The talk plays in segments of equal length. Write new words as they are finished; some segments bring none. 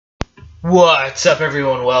What's up,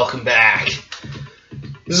 everyone? Welcome back.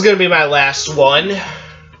 This is going to be my last one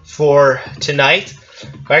for tonight.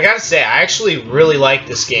 But I gotta say, I actually really like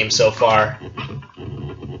this game so far.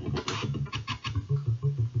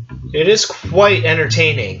 It is quite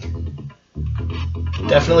entertaining.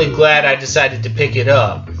 Definitely glad I decided to pick it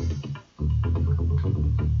up.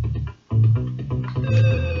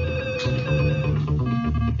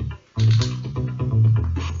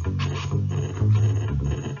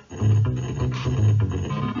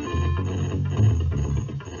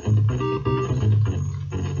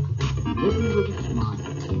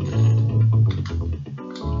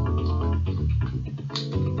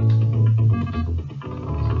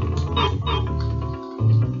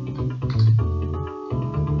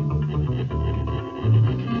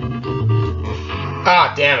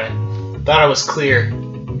 Ah, damn it. Thought I was clear.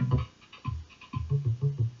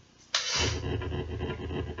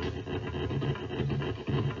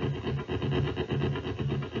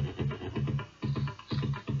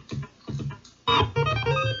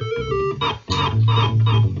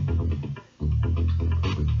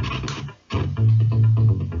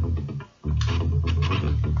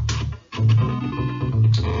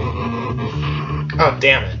 Oh,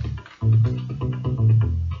 damn it.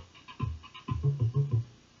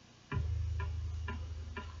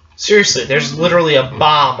 Seriously, there's literally a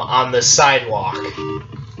bomb on the sidewalk.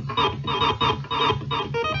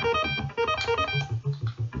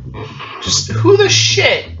 Just who the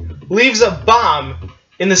shit leaves a bomb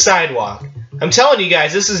in the sidewalk? I'm telling you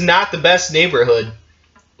guys, this is not the best neighborhood.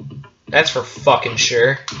 That's for fucking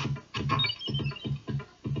sure.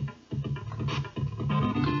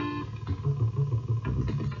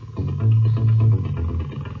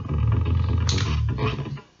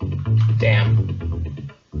 Damn.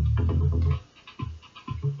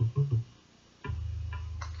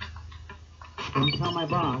 Don't tell my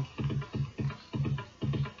boss.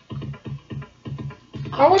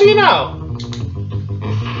 Oh, what do you know?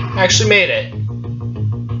 I actually made it.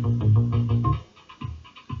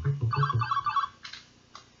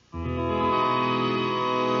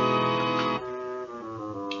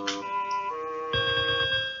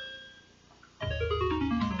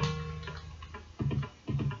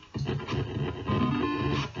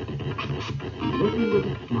 Looking with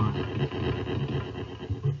a smile.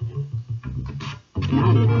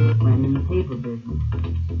 Now you have a friend in the paper business.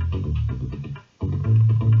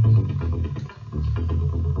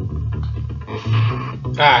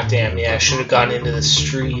 Ah, damn, yeah, I should have gone into the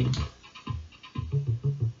street.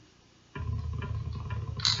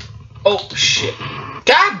 Oh, shit.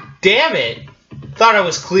 God damn it! Thought I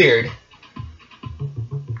was cleared.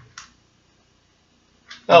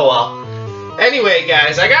 Oh, well. Anyway,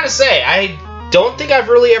 guys, I gotta say, I don't think I've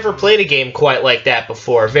really ever played a game quite like that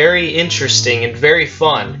before. Very interesting and very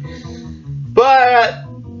fun. But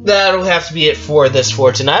that'll have to be it for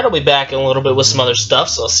tonight. I'll be back in a little bit with some other stuff,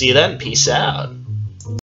 so I'll see you then. Peace out.